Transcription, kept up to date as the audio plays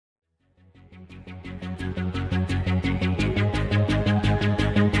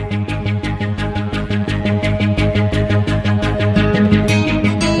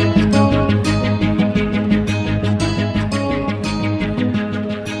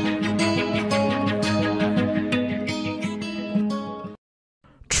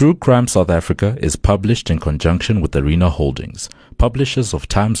True Crime South Africa is published in conjunction with Arena Holdings, publishers of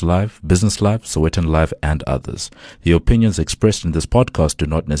Times Live, Business Live, Sowetan Live, and others. The opinions expressed in this podcast do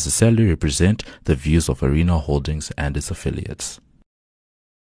not necessarily represent the views of Arena Holdings and its affiliates.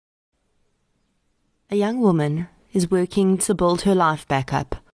 A young woman is working to build her life back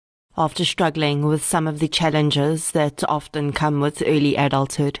up after struggling with some of the challenges that often come with early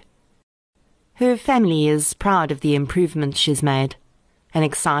adulthood. Her family is proud of the improvements she's made and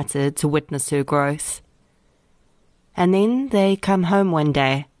excited to witness her growth. And then they come home one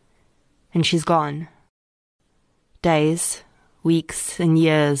day, and she's gone. Days, weeks, and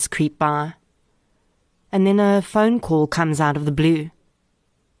years creep by, and then a phone call comes out of the blue.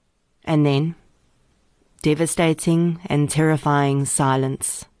 And then, devastating and terrifying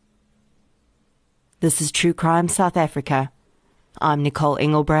silence. This is True Crime South Africa. I'm Nicole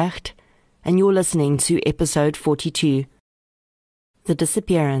Engelbrecht, and you're listening to episode 42. The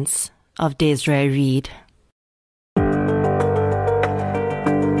Disappearance of Desiree Reed.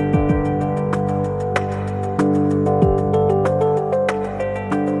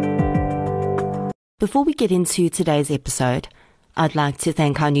 Before we get into today's episode, I'd like to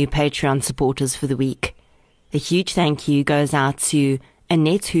thank our new Patreon supporters for the week. A huge thank you goes out to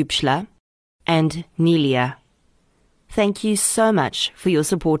Annette Hoopschler and Nelia. Thank you so much for your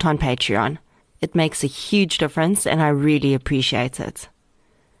support on Patreon. It makes a huge difference and I really appreciate it.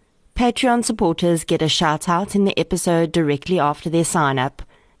 Patreon supporters get a shout out in the episode directly after their sign up,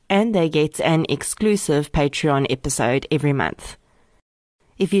 and they get an exclusive Patreon episode every month.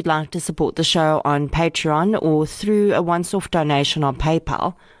 If you'd like to support the show on Patreon or through a once-off donation on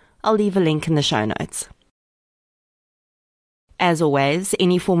PayPal, I'll leave a link in the show notes. As always,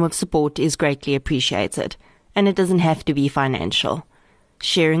 any form of support is greatly appreciated, and it doesn't have to be financial.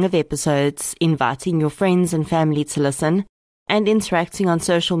 Sharing of episodes, inviting your friends and family to listen, and interacting on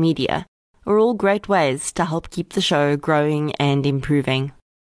social media are all great ways to help keep the show growing and improving.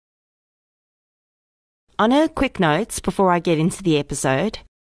 On a quick note, before I get into the episode,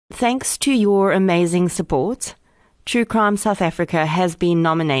 thanks to your amazing support, True Crime South Africa has been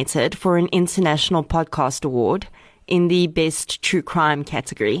nominated for an International Podcast Award in the Best True Crime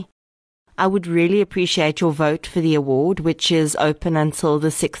category. I would really appreciate your vote for the award, which is open until the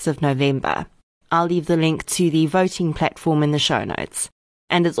 6th of November. I'll leave the link to the voting platform in the show notes,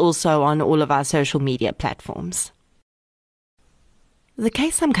 and it's also on all of our social media platforms. The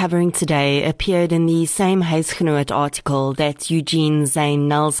case I'm covering today appeared in the same Huisgenoot article that Eugene Zane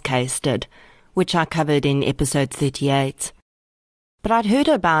Null's case did, which I covered in episode 38. But I'd heard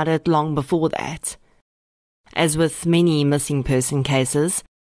about it long before that. As with many missing person cases,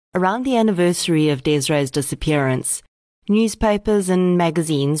 around the anniversary of Desiree's disappearance, newspapers and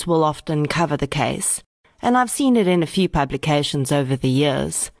magazines will often cover the case, and I've seen it in a few publications over the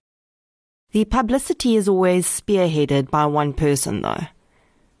years. The publicity is always spearheaded by one person, though.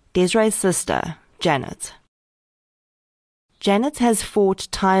 Desiree's sister, Janet. Janet has fought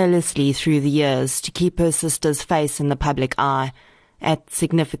tirelessly through the years to keep her sister's face in the public eye at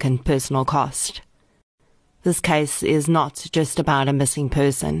significant personal cost. This case is not just about a missing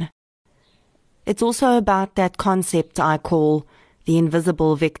person. It's also about that concept I call the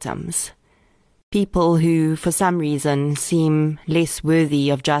invisible victims. People who, for some reason, seem less worthy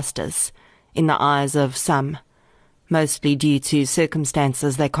of justice in the eyes of some, mostly due to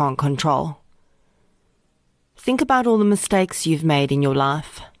circumstances they can't control. Think about all the mistakes you've made in your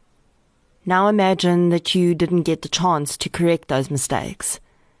life. Now imagine that you didn't get the chance to correct those mistakes,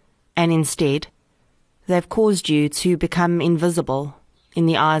 and instead, they've caused you to become invisible in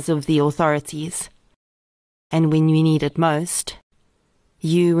the eyes of the authorities. And when you need it most,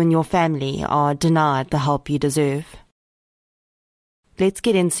 you and your family are denied the help you deserve. Let's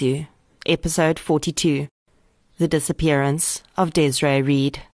get into episode 42, The Disappearance of Desiree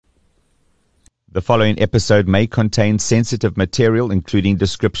Reed. The following episode may contain sensitive material, including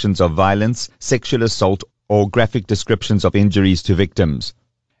descriptions of violence, sexual assault, or graphic descriptions of injuries to victims.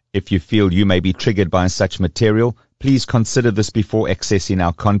 If you feel you may be triggered by such material, please consider this before accessing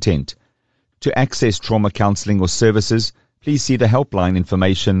our content. To access trauma counseling or services, please see the helpline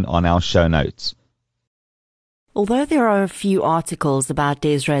information on our show notes. Although there are a few articles about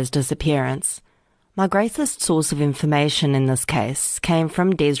Desiree's disappearance, my greatest source of information in this case came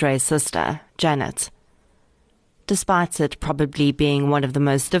from Desiree's sister, Janet. Despite it probably being one of the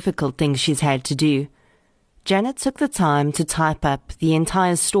most difficult things she's had to do, Janet took the time to type up the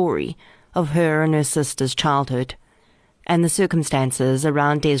entire story of her and her sister's childhood and the circumstances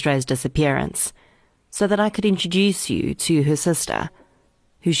around Desiree's disappearance, so that I could introduce you to her sister,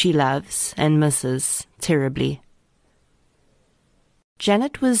 who she loves and misses terribly.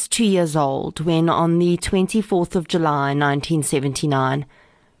 Janet was 2 years old when, on the 24th of July 1979,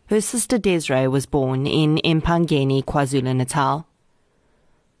 her sister Desiree was born in Empangeni, KwaZulu-Natal.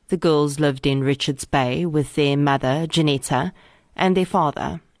 The girls lived in Richards Bay with their mother, Janetta, and their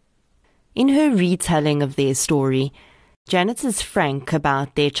father. In her retelling of their story, Janet is frank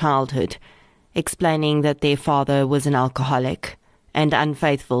about their childhood, explaining that their father was an alcoholic and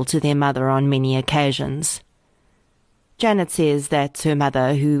unfaithful to their mother on many occasions. Janet says that her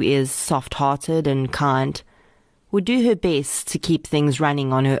mother, who is soft-hearted and kind, would do her best to keep things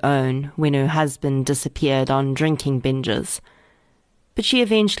running on her own when her husband disappeared on drinking binges. But she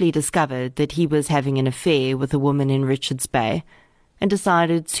eventually discovered that he was having an affair with a woman in Richards Bay and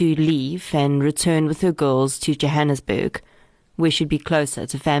decided to leave and return with her girls to Johannesburg, where she'd be closer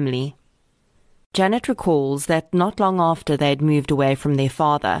to family. Janet recalls that not long after they'd moved away from their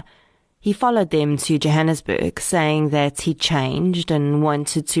father, he followed them to Johannesburg, saying that he'd changed and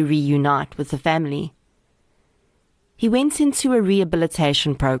wanted to reunite with the family. He went into a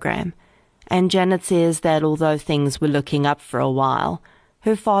rehabilitation program, and Janet says that although things were looking up for a while,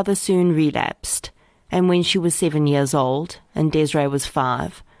 her father soon relapsed, and when she was 7 years old and Desiree was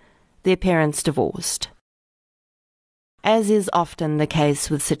 5, their parents divorced. As is often the case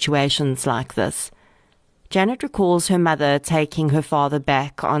with situations like this, Janet recalls her mother taking her father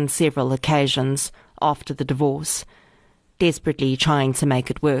back on several occasions after the divorce, desperately trying to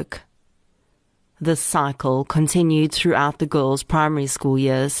make it work. This cycle continued throughout the girls' primary school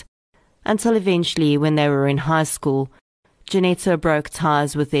years, until eventually, when they were in high school, Janetta broke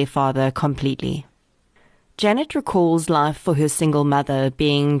ties with their father completely. Janet recalls life for her single mother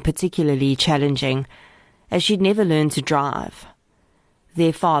being particularly challenging, as she'd never learned to drive.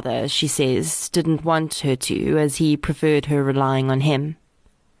 Their father, she says, didn't want her to, as he preferred her relying on him.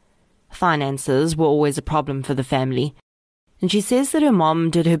 Finances were always a problem for the family, and she says that her mom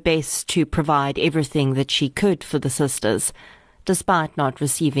did her best to provide everything that she could for the sisters, despite not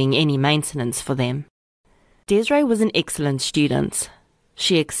receiving any maintenance for them. Desiree was an excellent student.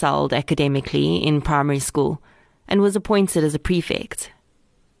 She excelled academically in primary school and was appointed as a prefect.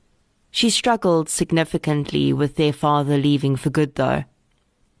 She struggled significantly with their father leaving for good, though,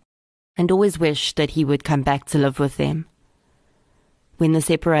 and always wished that he would come back to live with them. When the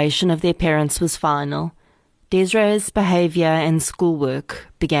separation of their parents was final, Desiree's behaviour and schoolwork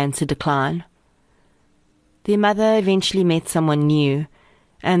began to decline. Their mother eventually met someone new,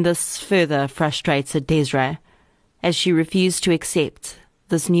 and this further frustrated Desiree, as she refused to accept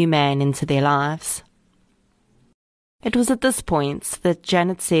this new man into their lives. It was at this point that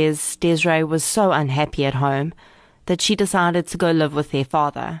Janet says Desiree was so unhappy at home that she decided to go live with their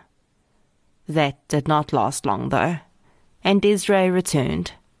father. That did not last long, though, and Desiree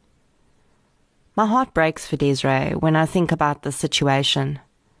returned. My heart breaks for Desiree when I think about this situation.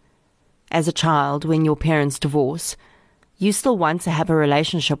 As a child, when your parents divorce, you still want to have a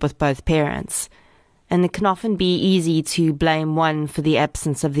relationship with both parents, and it can often be easy to blame one for the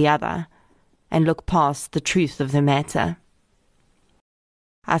absence of the other and look past the truth of the matter.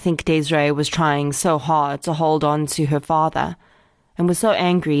 I think Desiree was trying so hard to hold on to her father and was so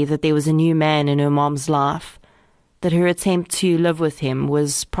angry that there was a new man in her mom's life that her attempt to live with him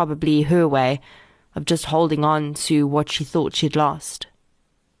was probably her way of just holding on to what she thought she'd lost.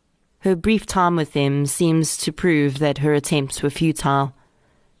 Her brief time with him seems to prove that her attempts were futile,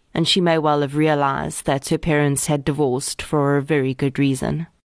 and she may well have realized that her parents had divorced for a very good reason.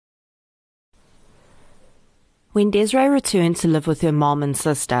 When Desiree returned to live with her mom and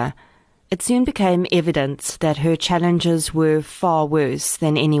sister, it soon became evident that her challenges were far worse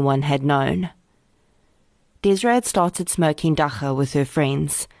than anyone had known. Desiree had started smoking dagga with her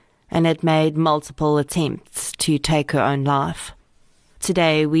friends and had made multiple attempts to take her own life.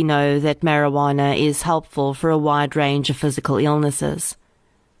 Today we know that marijuana is helpful for a wide range of physical illnesses.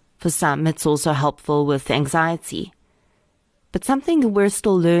 For some, it's also helpful with anxiety. But something we're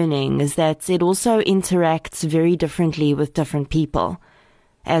still learning is that it also interacts very differently with different people,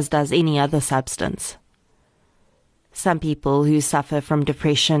 as does any other substance. Some people who suffer from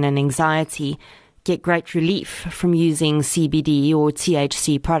depression and anxiety get great relief from using CBD or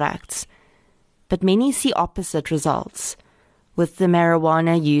THC products, but many see opposite results, with the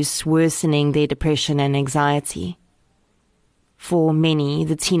marijuana use worsening their depression and anxiety. For many,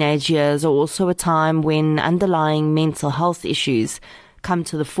 the teenage years are also a time when underlying mental health issues come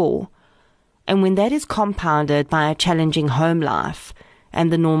to the fore, and when that is compounded by a challenging home life and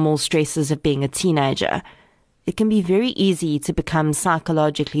the normal stresses of being a teenager, it can be very easy to become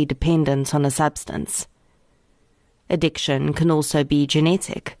psychologically dependent on a substance. Addiction can also be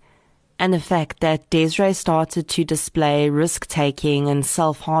genetic, and the fact that Desiree started to display risk-taking and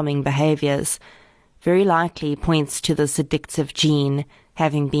self-harming behaviors very likely points to this addictive gene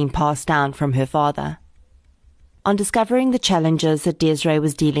having been passed down from her father. On discovering the challenges that Desiree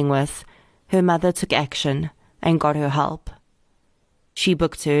was dealing with, her mother took action and got her help. She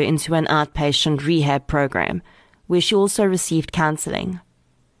booked her into an outpatient rehab program, where she also received counseling.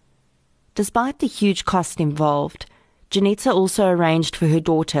 Despite the huge cost involved, Janetta also arranged for her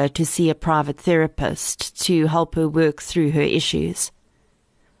daughter to see a private therapist to help her work through her issues.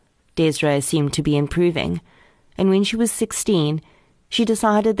 Desiree seemed to be improving, and when she was 16, she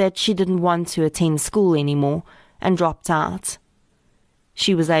decided that she didn't want to attend school anymore and dropped out.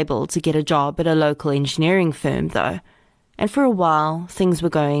 She was able to get a job at a local engineering firm, though, and for a while things were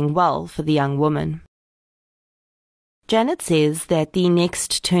going well for the young woman. Janet says that the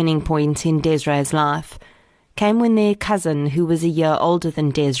next turning point in Desiree's life came when their cousin, who was a year older than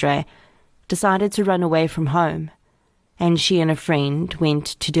Desiree, decided to run away from home, and she and a friend went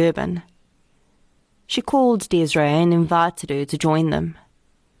to Durban. She called Desiree and invited her to join them.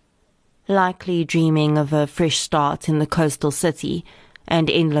 Likely dreaming of a fresh start in the coastal city and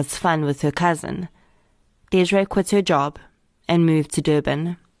endless fun with her cousin, Desiree quit her job and moved to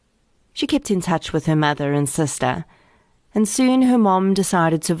Durban. She kept in touch with her mother and sister, and soon her mom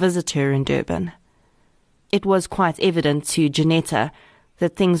decided to visit her in Durban. It was quite evident to Janetta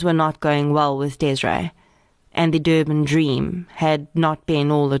that things were not going well with Desiree, and the Durban dream had not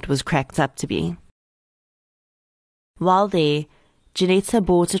been all it was cracked up to be. While there, Janetta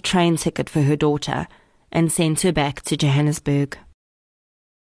bought a train ticket for her daughter and sent her back to Johannesburg.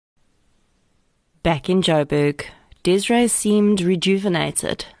 Back in Joburg, Desiree seemed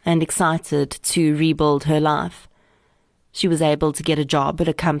rejuvenated and excited to rebuild her life. She was able to get a job at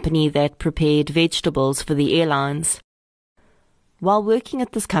a company that prepared vegetables for the airlines. While working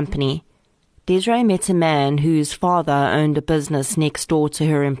at this company, Desiree met a man whose father owned a business next door to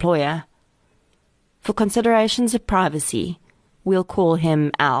her employer. For considerations of privacy, we'll call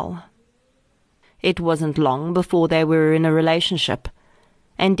him Al. It wasn't long before they were in a relationship,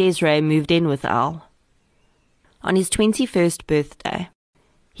 and Desiree moved in with Al. On his 21st birthday,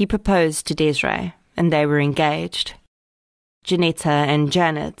 he proposed to Desiree, and they were engaged. Janetta and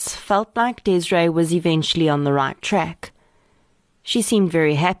Janet felt like Desiree was eventually on the right track. She seemed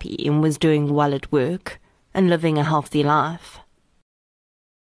very happy and was doing well at work and living a healthy life.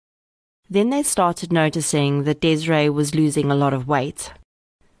 Then they started noticing that Desiree was losing a lot of weight.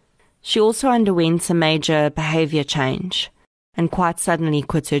 She also underwent a major behavior change and quite suddenly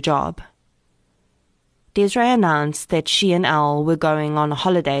quit her job. Desiree announced that she and Al were going on a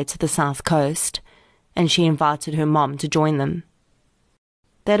holiday to the South Coast, and she invited her mom to join them.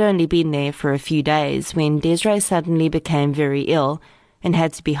 They'd only been there for a few days when Desiree suddenly became very ill and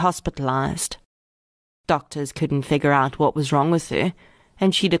had to be hospitalized. Doctors couldn't figure out what was wrong with her,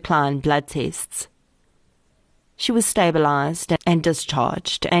 and she declined blood tests. She was stabilized and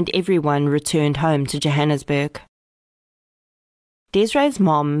discharged, and everyone returned home to Johannesburg. Desiree's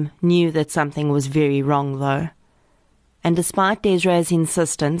mom knew that something was very wrong, though, and despite Desiree's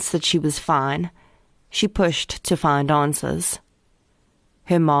insistence that she was fine, she pushed to find answers.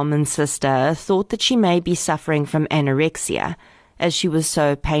 Her mom and sister thought that she may be suffering from anorexia, as she was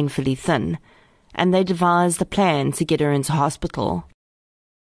so painfully thin, and they devised a plan to get her into hospital.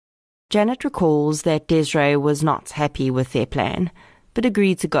 Janet recalls that Desiree was not happy with their plan, but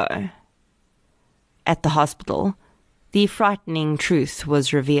agreed to go. At the hospital, the frightening truth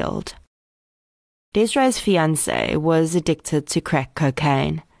was revealed. Desiree's fiancé was addicted to crack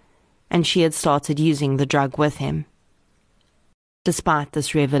cocaine, and she had started using the drug with him. Despite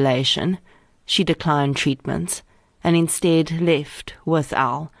this revelation, she declined treatment and instead left with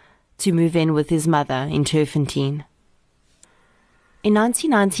Al to move in with his mother in Turfentine. In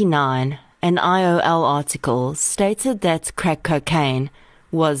 1999, an IOL article stated that crack cocaine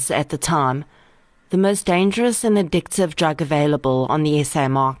was, at the time, the most dangerous and addictive drug available on the SA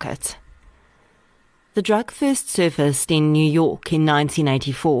market. The drug first surfaced in New York in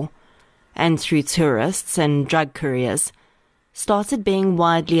 1984, and through tourists and drug couriers, started being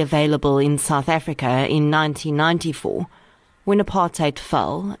widely available in South Africa in 1994, when apartheid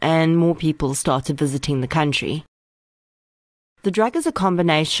fell and more people started visiting the country. The drug is a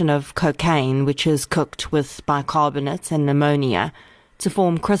combination of cocaine, which is cooked with bicarbonate and ammonia to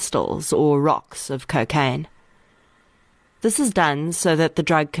form crystals or rocks of cocaine. This is done so that the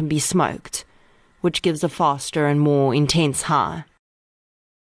drug can be smoked, which gives a faster and more intense high.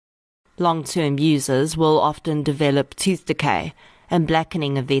 Long-term users will often develop tooth decay and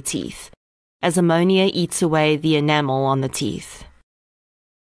blackening of their teeth, as ammonia eats away the enamel on the teeth.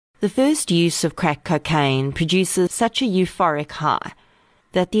 The first use of crack cocaine produces such a euphoric high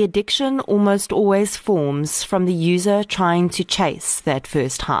that the addiction almost always forms from the user trying to chase that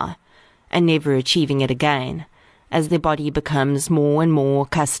first high and never achieving it again, as their body becomes more and more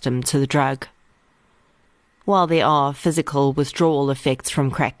accustomed to the drug. While there are physical withdrawal effects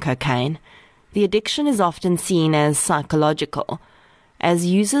from crack cocaine, the addiction is often seen as psychological, as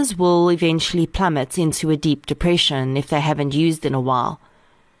users will eventually plummet into a deep depression if they haven't used in a while,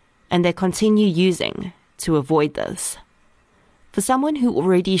 and they continue using to avoid this. For someone who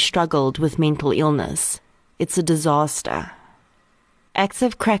already struggled with mental illness, it's a disaster.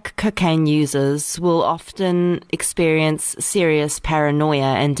 Active crack cocaine users will often experience serious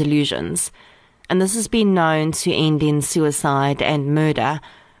paranoia and delusions, and this has been known to end in suicide and murder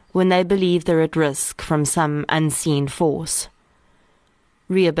when they believe they're at risk from some unseen force.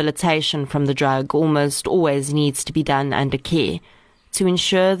 Rehabilitation from the drug almost always needs to be done under care to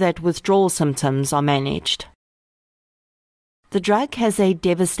ensure that withdrawal symptoms are managed. The drug has a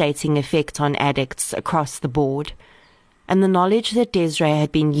devastating effect on addicts across the board, and the knowledge that Desiree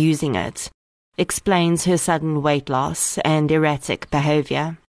had been using it explains her sudden weight loss and erratic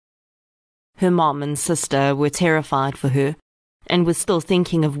behavior. Her mom and sister were terrified for her and were still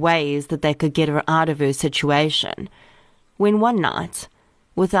thinking of ways that they could get her out of her situation, when one night,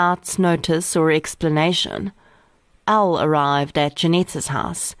 without notice or explanation, Al arrived at Janetta's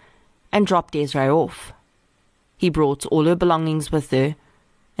house and dropped Desiree off. He brought all her belongings with her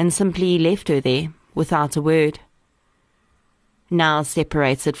and simply left her there without a word. Now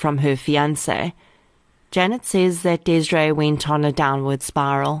separated from her fiancé, Janet says that Desiree went on a downward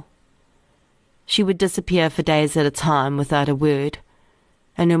spiral. She would disappear for days at a time without a word,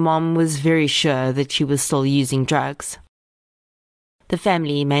 and her mom was very sure that she was still using drugs. The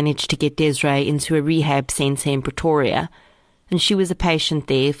family managed to get Desiree into a rehab centre in Pretoria, and she was a patient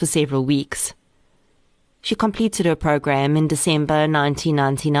there for several weeks. She completed her program in December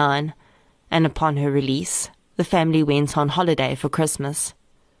 1999, and upon her release, the family went on holiday for Christmas.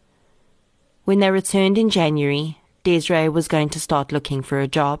 When they returned in January, Desiree was going to start looking for a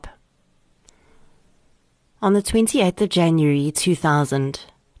job. On the 28th of January 2000,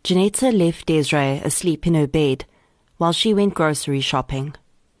 Janetta left Desiree asleep in her bed while she went grocery shopping.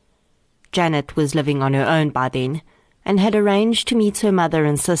 Janet was living on her own by then and had arranged to meet her mother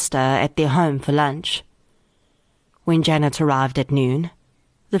and sister at their home for lunch. When Janet arrived at noon,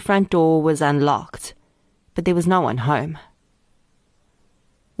 the front door was unlocked, but there was no one home.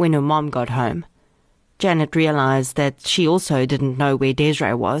 When her mom got home, Janet realized that she also didn't know where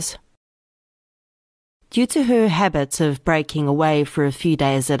Desiree was. Due to her habit of breaking away for a few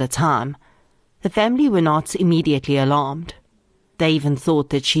days at a time, the family were not immediately alarmed. They even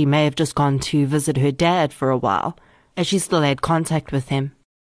thought that she may have just gone to visit her dad for a while, as she still had contact with him.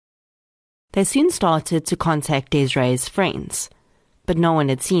 They soon started to contact Desiree's friends, but no one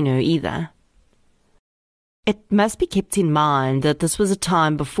had seen her either. It must be kept in mind that this was a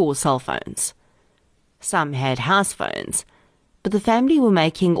time before cell phones. Some had house phones, but the family were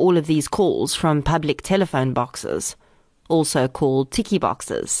making all of these calls from public telephone boxes, also called tiki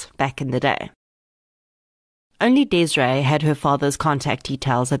boxes, back in the day. Only Desiree had her father's contact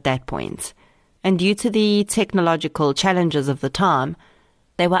details at that point, and due to the technological challenges of the time,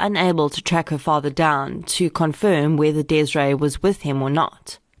 they were unable to track her father down to confirm whether Desiree was with him or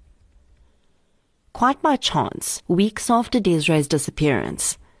not. Quite by chance, weeks after Desiree's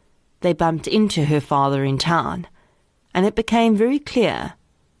disappearance, they bumped into her father in town, and it became very clear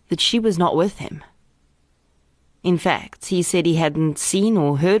that she was not with him. In fact, he said he hadn't seen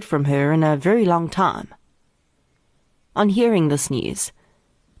or heard from her in a very long time. On hearing this news,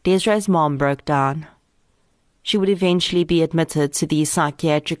 Desiree's mom broke down. She would eventually be admitted to the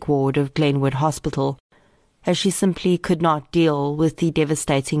psychiatric ward of Glenwood Hospital, as she simply could not deal with the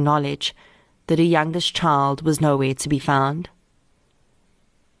devastating knowledge that her youngest child was nowhere to be found.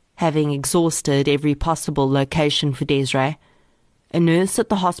 Having exhausted every possible location for Desiree, a nurse at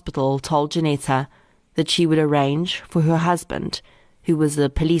the hospital told Janetta that she would arrange for her husband, who was a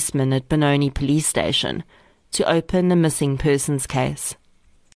policeman at Benoni Police Station, to open a missing persons case.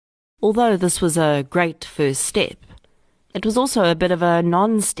 Although this was a great first step, it was also a bit of a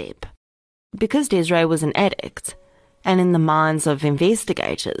non-step. Because Desiree was an addict, and in the minds of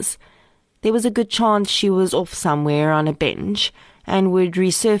investigators, there was a good chance she was off somewhere on a binge and would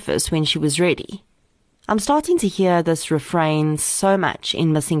resurface when she was ready. I'm starting to hear this refrain so much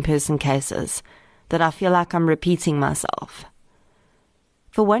in missing person cases that I feel like I'm repeating myself.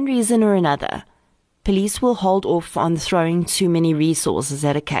 For one reason or another, police will hold off on throwing too many resources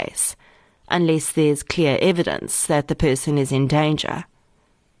at a case, unless there's clear evidence that the person is in danger.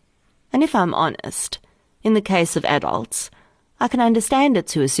 And if I'm honest, in the case of adults, I can understand it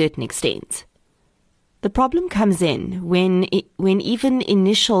to a certain extent. The problem comes in when even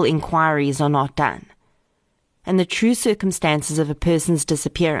initial inquiries are not done, and the true circumstances of a person's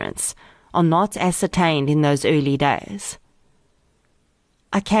disappearance are not ascertained in those early days.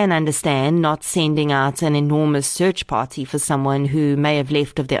 I can understand not sending out an enormous search party for someone who may have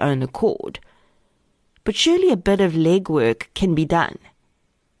left of their own accord, but surely a bit of legwork can be done.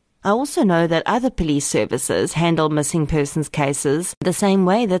 I also know that other police services handle missing persons cases the same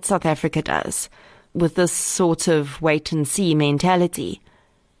way that South Africa does, with this sort of wait-and-see mentality.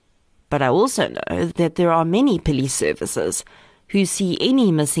 But I also know that there are many police services who see any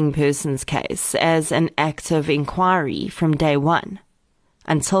missing persons case as an active inquiry from day one,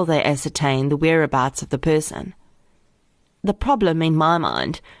 until they ascertain the whereabouts of the person. The problem, in my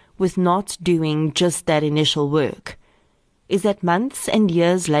mind, with not doing just that initial work is that months and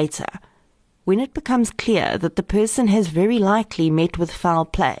years later, when it becomes clear that the person has very likely met with foul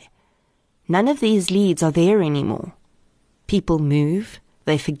play, none of these leads are there anymore. People move,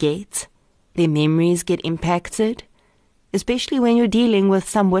 they forget, their memories get impacted, especially when you're dealing with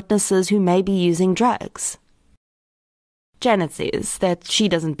some witnesses who may be using drugs. Janet says that she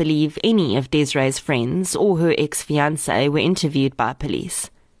doesn't believe any of Desiree's friends or her ex-fiancé were interviewed by police.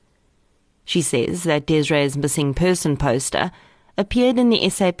 She says that Desiree's missing person poster appeared in the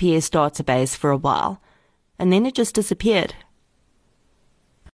SAPS database for a while, and then it just disappeared.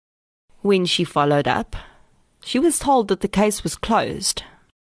 When she followed up, she was told that the case was closed.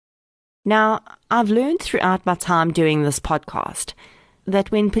 Now, I've learned throughout my time doing this podcast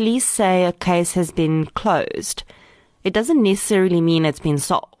that when police say a case has been closed, it doesn't necessarily mean it's been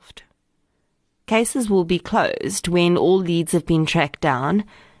solved. Cases will be closed when all leads have been tracked down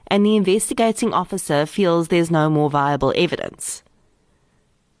and the investigating officer feels there's no more viable evidence.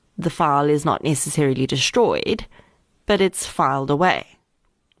 The file is not necessarily destroyed, but it's filed away.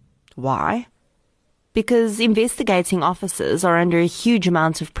 Why? Because investigating officers are under a huge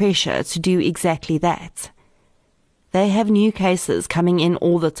amount of pressure to do exactly that. They have new cases coming in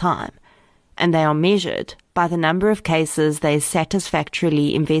all the time, and they are measured by the number of cases they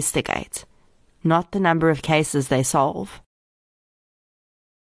satisfactorily investigate, not the number of cases they solve.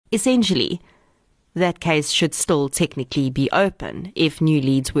 Essentially, that case should still technically be open if new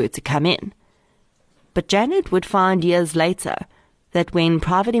leads were to come in. But Janet would find years later that when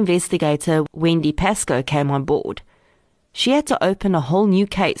private investigator Wendy Pascoe came on board, she had to open a whole new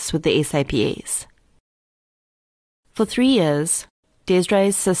case with the SAPS. For 3 years,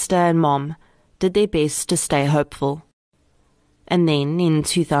 Desiree's sister and mom did their best to stay hopeful. And then, in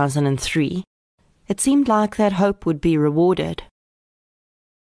 2003, it seemed like that hope would be rewarded.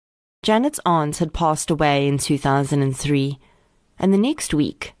 Janet's aunt had passed away in 2003, and the next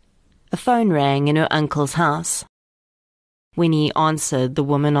week, a phone rang in her uncle's house. When he answered, the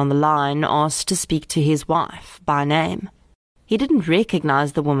woman on the line asked to speak to his wife by name. He didn't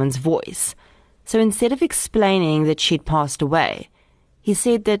recognize the woman's voice, so instead of explaining that she'd passed away, he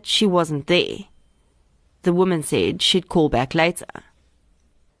said that she wasn't there. The woman said she'd call back later.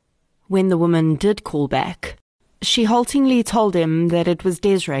 When the woman did call back, she haltingly told him that it was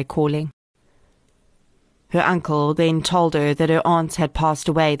Desiree calling. Her uncle then told her that her aunt had passed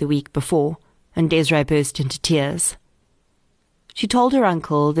away the week before, and Desiree burst into tears. She told her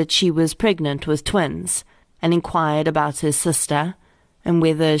uncle that she was pregnant with twins, and inquired about her sister, and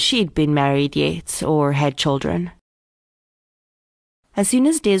whether she'd been married yet or had children. As soon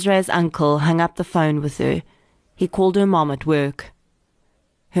as Desiree's uncle hung up the phone with her, he called her mom at work.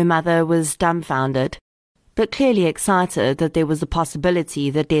 Her mother was dumbfounded, but clearly excited that there was a possibility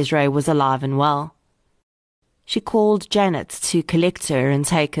that Desiree was alive and well. She called Janet to collect her and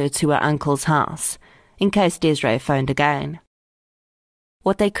take her to her uncle's house, in case Desiree phoned again.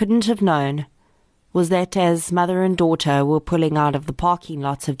 What they couldn't have known was that as mother and daughter were pulling out of the parking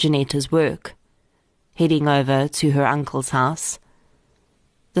lot of Janetta's work, heading over to her uncle's house,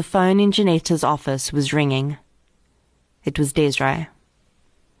 the phone in Janetta's office was ringing. It was Desiree.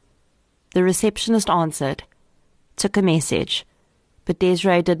 The receptionist answered, took a message, but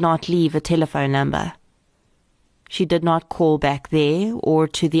Desiree did not leave a telephone number. She did not call back there or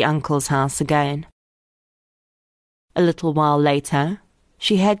to the uncle's house again. A little while later,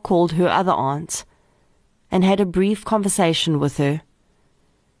 she had called her other aunt and had a brief conversation with her.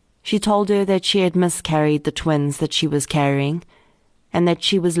 She told her that she had miscarried the twins that she was carrying and that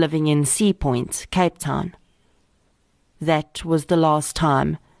she was living in Sea Point, Cape Town. That was the last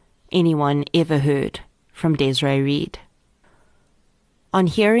time anyone ever heard from Desiree Reid. On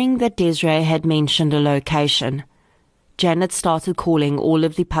hearing that Desiree had mentioned a location, Janet started calling all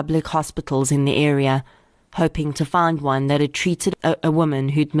of the public hospitals in the area, hoping to find one that had treated a woman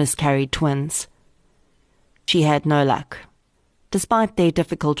who'd miscarried twins. She had no luck. Despite their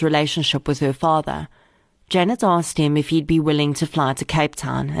difficult relationship with her father, Janet asked him if he'd be willing to fly to Cape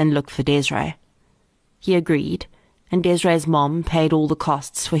Town and look for Desiree. He agreed, and Desiree's mom paid all the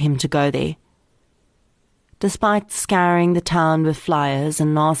costs for him to go there. Despite scouring the town with flyers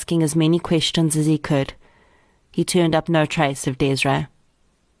and asking as many questions as he could, he turned up no trace of Desiree.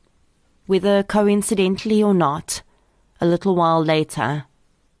 Whether coincidentally or not, a little while later,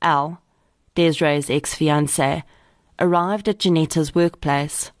 Al, Desiree's ex-fiancé, arrived at Janetta's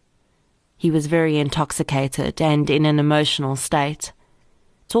workplace. He was very intoxicated and in an emotional state,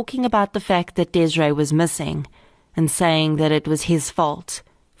 talking about the fact that Desiree was missing and saying that it was his fault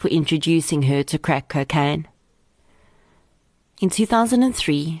for introducing her to crack cocaine. In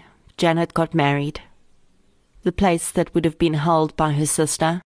 2003, Janet got married. The place that would have been held by her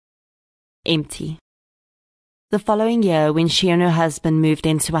sister, empty. The following year, when she and her husband moved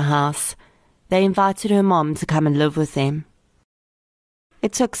into a house, they invited her mom to come and live with them.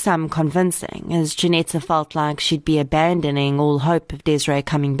 It took some convincing, as Janetta felt like she'd be abandoning all hope of Desiree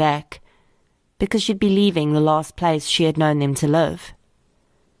coming back, because she'd be leaving the last place she had known them to live.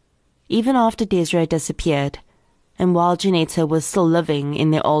 Even after Desiree disappeared, and while Janetta was still living in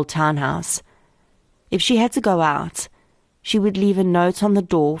their old townhouse, if she had to go out, she would leave a note on the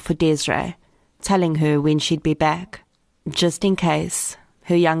door for Desiree, telling her when she'd be back, just in case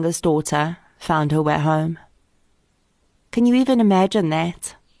her youngest daughter found her way home. Can you even imagine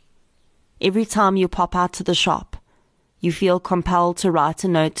that? Every time you pop out to the shop, you feel compelled to write a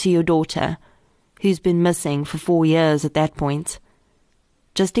note to your daughter, who's been missing for 4 years at that point,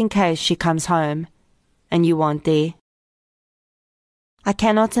 just in case she comes home and you aren't there. I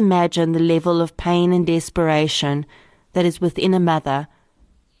cannot imagine the level of pain and desperation that is within a mother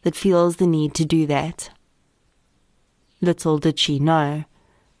that feels the need to do that. Little did she know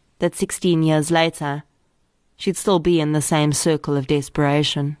that 16 years later, she'd still be in the same circle of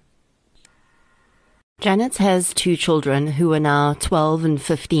desperation. Janet has 2 children who are now 12 and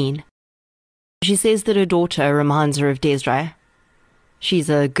 15. She says that her daughter reminds her of Desiree. She's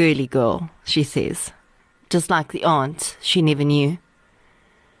a girly girl, she says, just like the aunt she never knew.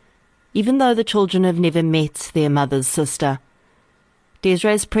 Even though the children have never met their mother's sister,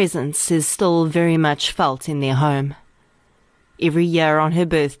 Desiree's presence is still very much felt in their home. Every year on her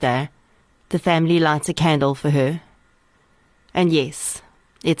birthday, the family lights a candle for her. And yes,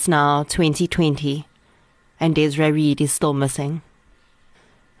 it's now 2020, and Desiree Reed is still missing.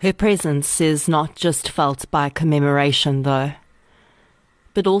 Her presence is not just felt by commemoration, though,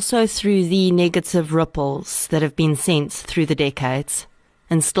 but also through the negative ripples that have been sent through the decades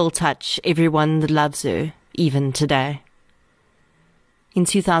and still touch everyone that loves her, even today. In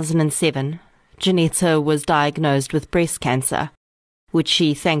 2007, Janetta was diagnosed with breast cancer, which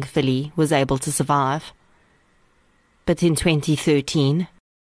she thankfully was able to survive. But in 2013,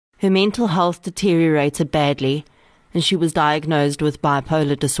 her mental health deteriorated badly, and she was diagnosed with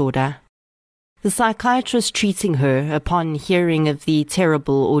bipolar disorder. The psychiatrist treating her, upon hearing of the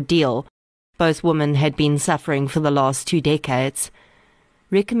terrible ordeal both women had been suffering for the last 2 decades,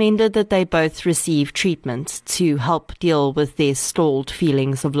 recommended that they both receive treatment to help deal with their stalled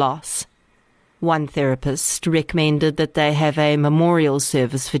feelings of loss. One therapist recommended that they have a memorial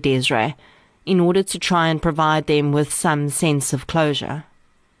service for Desiree in order to try and provide them with some sense of closure.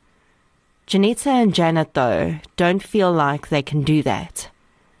 Janetta and Janet, though, don't feel like they can do that.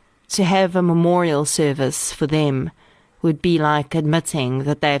 To have a memorial service for them would be like admitting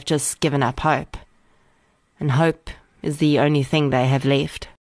that they have just given up hope. And hope is the only thing they have left.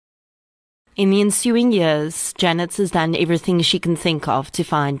 In the ensuing years, Janet has done everything she can think of to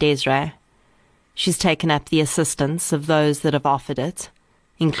find Desiree. She's taken up the assistance of those that have offered it,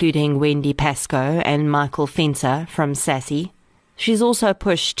 including Wendy Pascoe and Michael Fenter from Sassy. She's also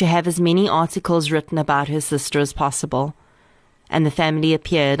pushed to have as many articles written about her sister as possible, and the family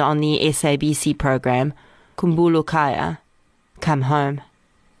appeared on the SABC program Khumbula Khaya, Come Home.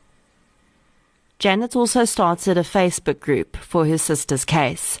 Janet also started a Facebook group for her sister's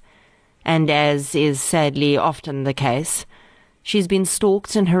case, and as is sadly often the case, she's been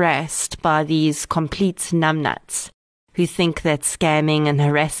stalked and harassed by these complete numbnuts who think that scamming and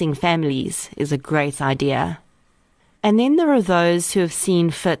harassing families is a great idea. And then there are those who have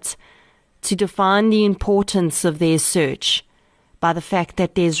seen fit to define the importance of their search by the fact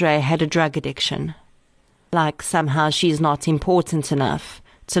that Desiree had a drug addiction, like somehow she's not important enough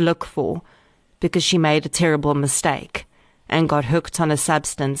to look for because she made a terrible mistake and got hooked on a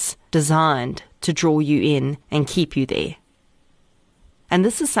substance designed to draw you in and keep you there. And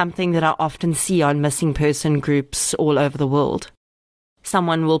this is something that I often see on missing person groups all over the world.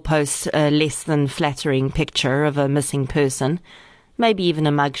 Someone will post a less than flattering picture of a missing person, maybe even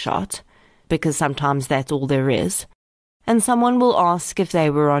a mugshot, because sometimes that's all there is. And someone will ask if they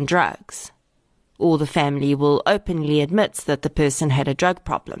were on drugs, or the family will openly admit that the person had a drug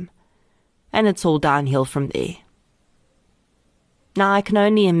problem, and it's all downhill from there. Now I can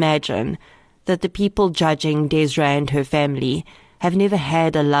only imagine that the people judging Desiree and her family have never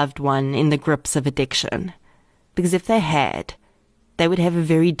had a loved one in the grips of addiction, because if they had, they would have a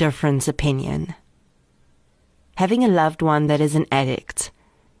very different opinion. Having a loved one that is an addict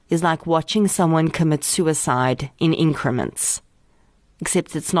is like watching someone commit suicide in increments,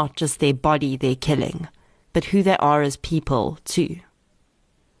 except it's not just their body they're killing, but who they are as people too.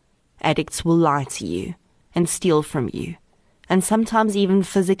 Addicts will lie to you and steal from you, and sometimes even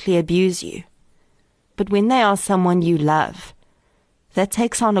physically abuse you. But when they are someone you love, that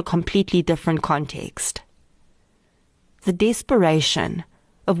takes on a completely different context. The desperation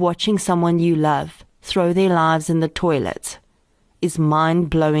of watching someone you love throw their lives in the toilet is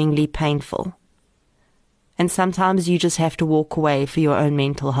mind-blowingly painful. And sometimes you just have to walk away for your own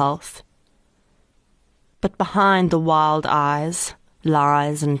mental health. But behind the wild eyes,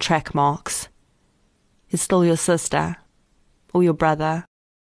 lies and track marks is still your sister, or your brother,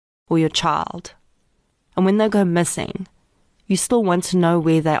 or your child. And when they go missing, you still want to know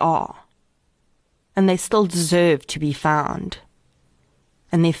where they are. And they still deserve to be found.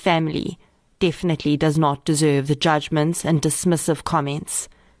 And their family definitely does not deserve the judgments and dismissive comments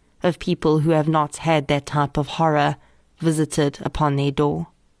of people who have not had that type of horror visited upon their door.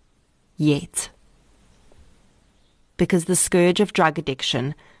 Yet. Because the scourge of drug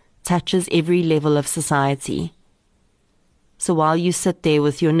addiction touches every level of society. So while you sit there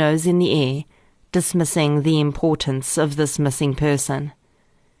with your nose in the air, dismissing the importance of this missing person,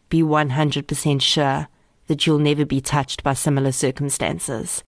 be 100% sure that you'll never be touched by similar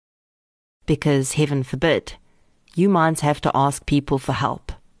circumstances. Because, heaven forbid, you might have to ask people for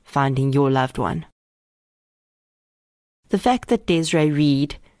help finding your loved one. The fact that Desiree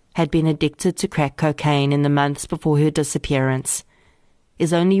Reed had been addicted to crack cocaine in the months before her disappearance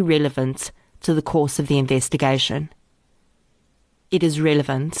is only relevant to the course of the investigation. It is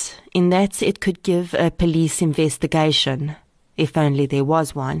relevant in that it could give a police investigation, if only there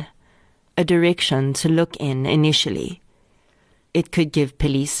was one, a direction to look in initially. It could give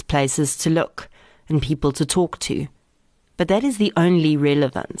police places to look and people to talk to, but that is the only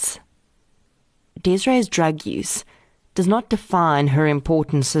relevance. Desiree's drug use does not define her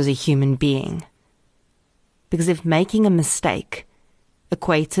importance as a human being, because if making a mistake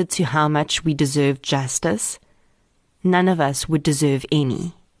equated to how much we deserve justice, none of us would deserve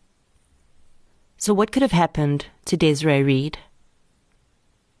any. So what could have happened to Desiree Reed?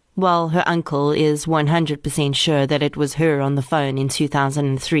 Well, her uncle is 100% sure that it was her on the phone in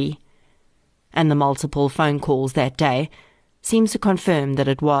 2003, and the multiple phone calls that day seems to confirm that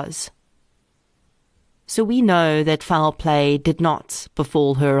it was. So we know that foul play did not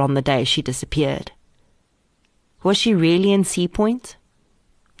befall her on the day she disappeared. Was she really in Sea Point?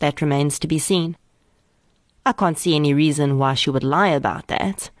 That remains to be seen. I can't see any reason why she would lie about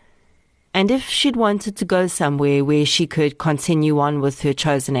that. And if she'd wanted to go somewhere where she could continue on with her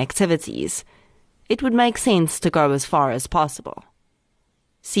chosen activities, it would make sense to go as far as possible.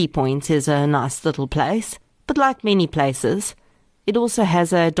 Sea Point is a nice little place, but like many places, it also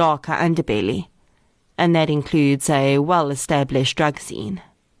has a darker underbelly, and that includes a well-established drug scene.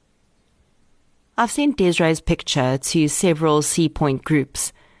 I've sent Desiree's picture to several Sea Point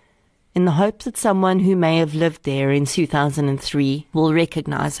groups, in the hope that someone who may have lived there in 2003 will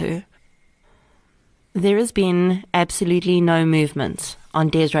recognize her. There has been absolutely no movement on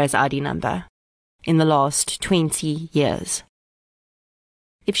Desiree's ID number in the last 20 years.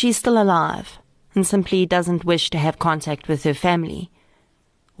 If she's still alive and simply doesn't wish to have contact with her family,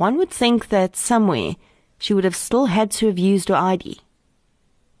 one would think that somewhere she would have still had to have used her ID.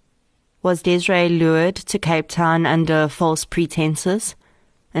 Was Desiree lured to Cape Town under false pretenses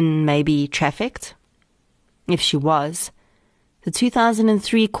and maybe trafficked? If she was, the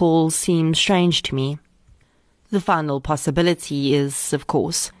 2003 calls seem strange to me. The final possibility is, of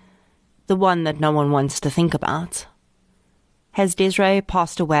course, the one that no one wants to think about. Has Desiree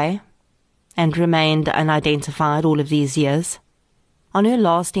passed away and remained unidentified all of these years? On her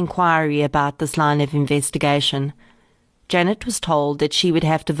last inquiry about this line of investigation, Janet was told that she would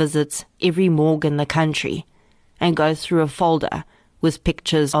have to visit every morgue in the country and go through a folder with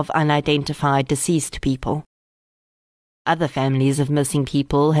pictures of unidentified deceased people. Other families of missing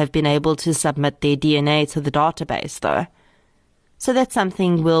people have been able to submit their DNA to the database, though. So that's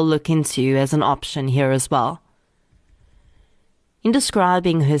something we'll look into as an option here as well. In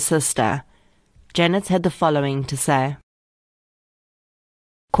describing her sister, Janet had the following to say.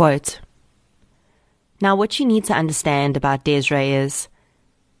 Quote, "Now what you need to understand about Desiree is,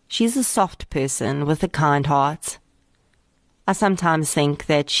 she's a soft person with a kind heart. I sometimes think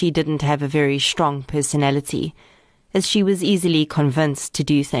that she didn't have a very strong personality, as she was easily convinced to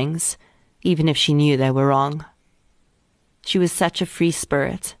do things, even if she knew they were wrong. She was such a free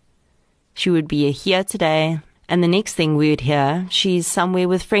spirit. She would be here today, and the next thing we would hear, she's somewhere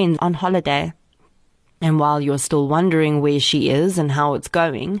with friends on holiday. And while you're still wondering where she is and how it's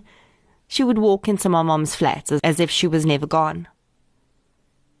going, she would walk into my mom's flat as if she was never gone.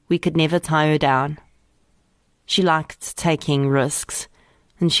 We could never tie her down. She liked taking risks,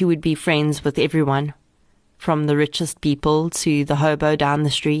 and she would be friends with everyone, from the richest people to the hobo down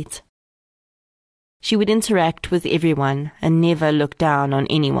the street. She would interact with everyone and never look down on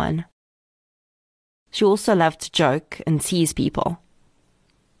anyone. She also loved to joke and tease people.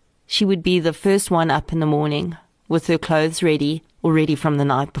 She would be the first one up in the morning, with her clothes ready or ready from the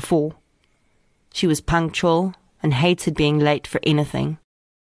night before. She was punctual and hated being late for anything."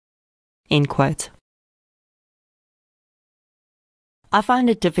 End quote. I find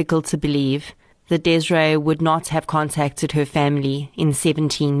it difficult to believe that Desiree would not have contacted her family in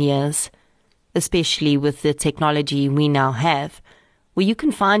 17 years, especially with the technology we now have, where you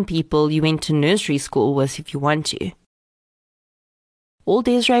can find people you went to nursery school with if you want to. All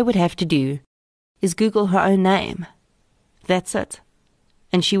Desiree would have to do is Google her own name. That's it.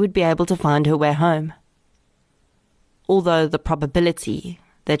 And she would be able to find her way home. Although the probability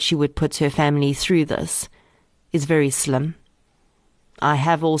that she would put her family through this is very slim. I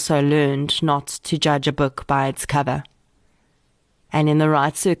have also learned not to judge a book by its cover. And in the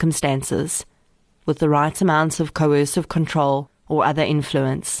right circumstances, with the right amounts of coercive control or other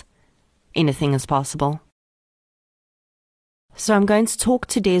influence, anything is possible. So I'm going to talk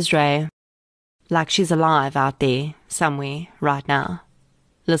to Desiree like she's alive out there somewhere right now,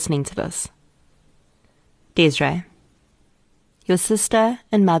 listening to this. Desiree, your sister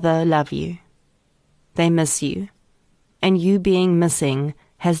and mother love you. They miss you, and you being missing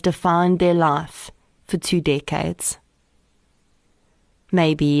has defined their life for 2 decades.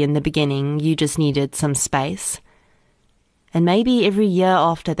 Maybe in the beginning you just needed some space, and maybe every year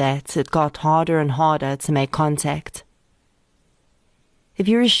after that it got harder and harder to make contact. If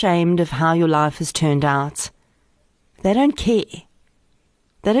you're ashamed of how your life has turned out, they don't care.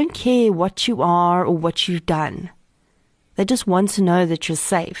 They don't care what you are or what you've done. They just want to know that you're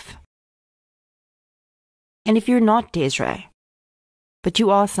safe. And if you're not Desiree, but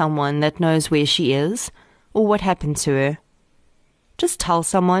you are someone that knows where she is or what happened to her, just tell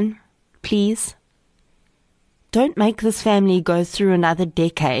someone, please. Don't make this family go through another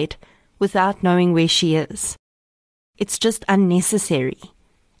decade without knowing where she is. It's just unnecessary,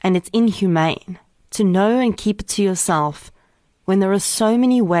 and it's inhumane to know and keep it to yourself when there are so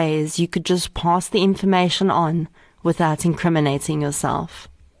many ways you could just pass the information on without incriminating yourself.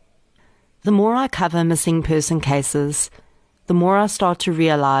 The more I cover missing person cases, the more I start to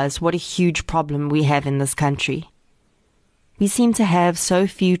realize what a huge problem we have in this country. We seem to have so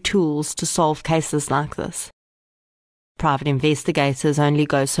few tools to solve cases like this. Private investigators only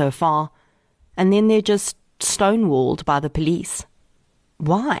go so far, and then they're just stonewalled by the police.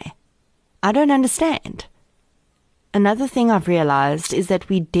 Why? I don't understand. Another thing I've realized is that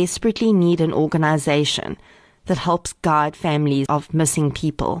we desperately need an organization that helps guide families of missing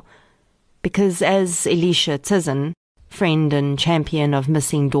people, because as Alicia Tizon, friend and champion of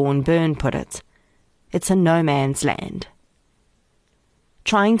Missing Dawn Byrne, put it, it's a no man's land.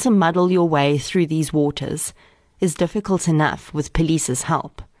 Trying to muddle your way through these waters is difficult enough with police's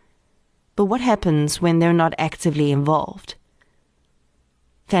help. But what happens when they're not actively involved?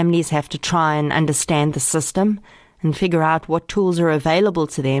 Families have to try and understand the system and figure out what tools are available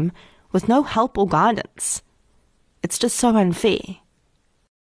to them with no help or guidance. It's just so unfair.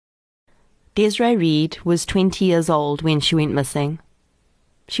 Desiree Reed was 20 years old when she went missing.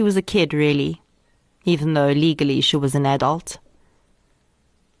 She was a kid, really, even though legally she was an adult.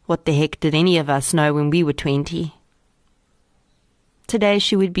 What the heck did any of us know when we were 20? Today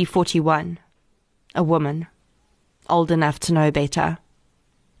she would be 41, a woman, old enough to know better,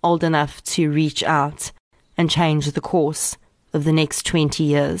 old enough to reach out and change the course of the next 20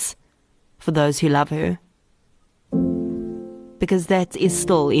 years for those who love her. Because that is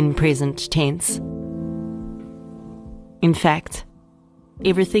still in present tense. In fact,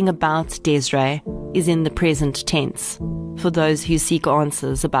 everything about Desiree is in the present tense for those who seek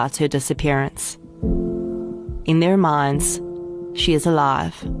answers about her disappearance. In their minds, she is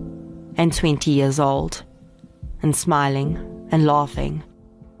alive and 20 years old, and smiling and laughing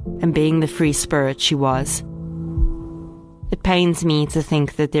and being the free spirit she was. It pains me to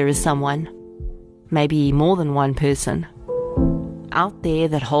think that there is someone, maybe more than one person, out there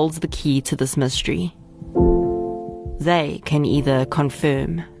that holds the key to this mystery. They can either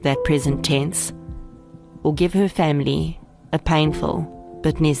confirm that present tense or give her family a painful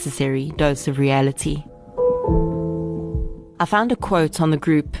but necessary dose of reality. I found a quote on the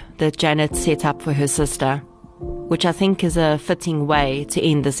group that Janet set up for her sister, which I think is a fitting way to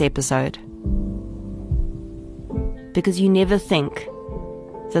end this episode. Because you never think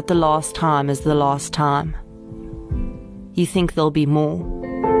that the last time is the last time. You think there'll be more.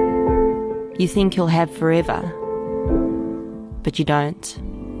 You think you'll have forever, but you don't.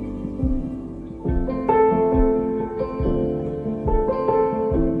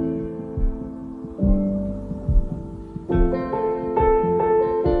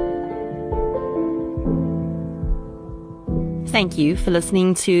 Thank you for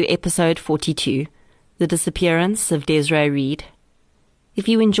listening to episode 42, The Disappearance of Desiree Reed. If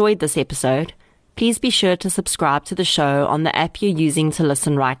you enjoyed this episode, please be sure to subscribe to the show on the app you're using to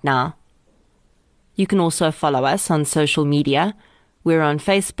listen right now. You can also follow us on social media. We're on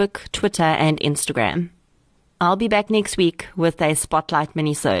Facebook, Twitter, and Instagram. I'll be back next week with a Spotlight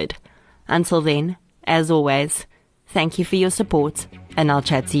minisode. Until then, as always, thank you for your support, and I'll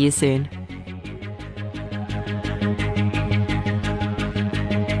chat to you soon.